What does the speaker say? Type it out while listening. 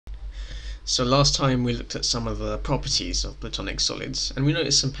So last time we looked at some of the properties of Platonic solids, and we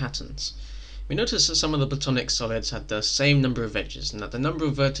noticed some patterns. We noticed that some of the Platonic solids had the same number of edges, and that the number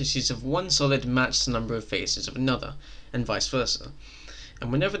of vertices of one solid matched the number of faces of another, and vice versa.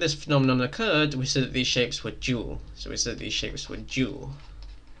 And whenever this phenomenon occurred, we said that these shapes were dual. So we said that these shapes were dual.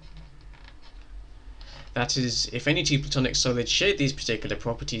 That is, if any two Platonic solids shared these particular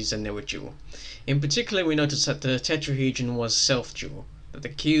properties, then they were dual. In particular, we noticed that the tetrahedron was self-dual, that the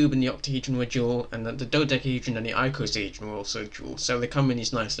cube and the octahedron were dual, and that the dodecahedron and the icosahedron were also dual. So they come in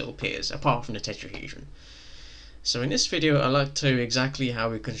these nice little pairs, apart from the tetrahedron. So in this video, I'd like to show you exactly how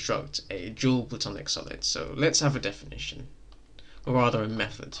we construct a dual Platonic solid. So let's have a definition, or rather a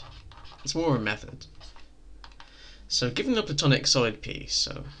method. It's more a method. So given the Platonic solid P,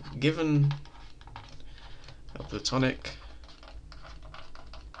 so given a Platonic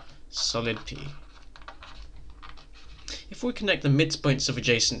solid P, if we connect the midpoints of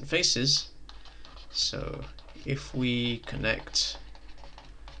adjacent faces, so if we connect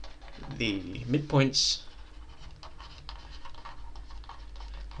the midpoints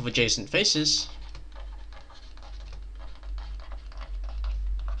of adjacent faces,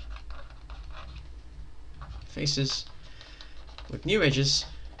 with new edges,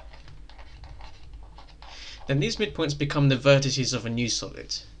 then these midpoints become the vertices of a new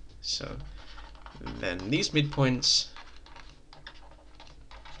solid. So then these midpoints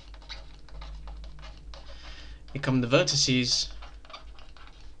become the vertices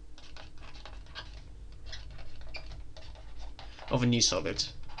of a new solid.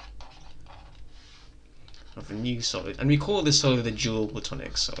 And we call this solid the dual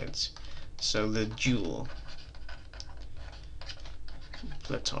Platonic solid. So the dual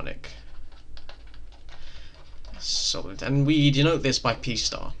Platonic solid, and we denote this by P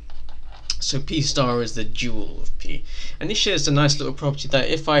star. So P star is the dual of P, and this shares the nice little property that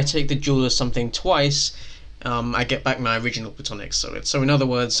if I take the dual of something twice, I get back my original Platonic solid. So in other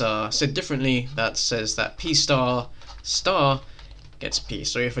words, said differently, that says that P star star gets P.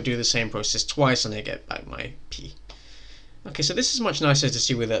 So if I do the same process twice, and I get back my P. Okay, so this is much nicer to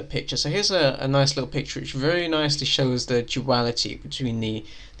see with a picture. So here's a nice little picture which very nicely shows the duality between the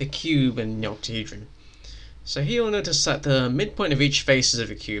cube and the octahedron. So here you'll notice that the midpoint of each face of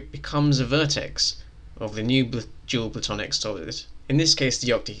a cube becomes a vertex of the new dual Platonic solid, in this case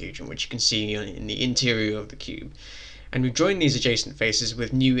the octahedron, which you can see in the interior of the cube. And we join these adjacent faces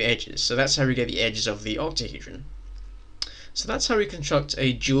with new edges, so that's how we get the edges of the octahedron. So that's how we construct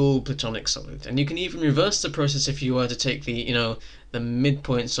a dual Platonic solid, and you can even reverse the process if you were to take the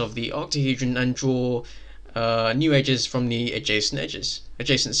midpoints of the octahedron and draw new edges from the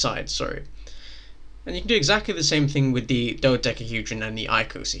adjacent sides. And you can do exactly the same thing with the dodecahedron and the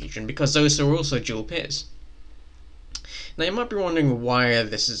icosahedron, because those are also dual pairs. Now you might be wondering why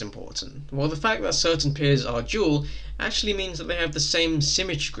this is important. Well, the fact that certain pairs are dual actually means that they have the same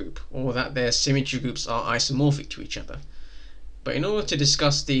symmetry group, or that their symmetry groups are isomorphic to each other. But in order to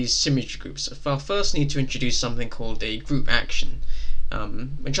discuss these symmetry groups, I'll first need to introduce something called a group action,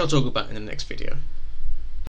 which I'll talk about in the next video.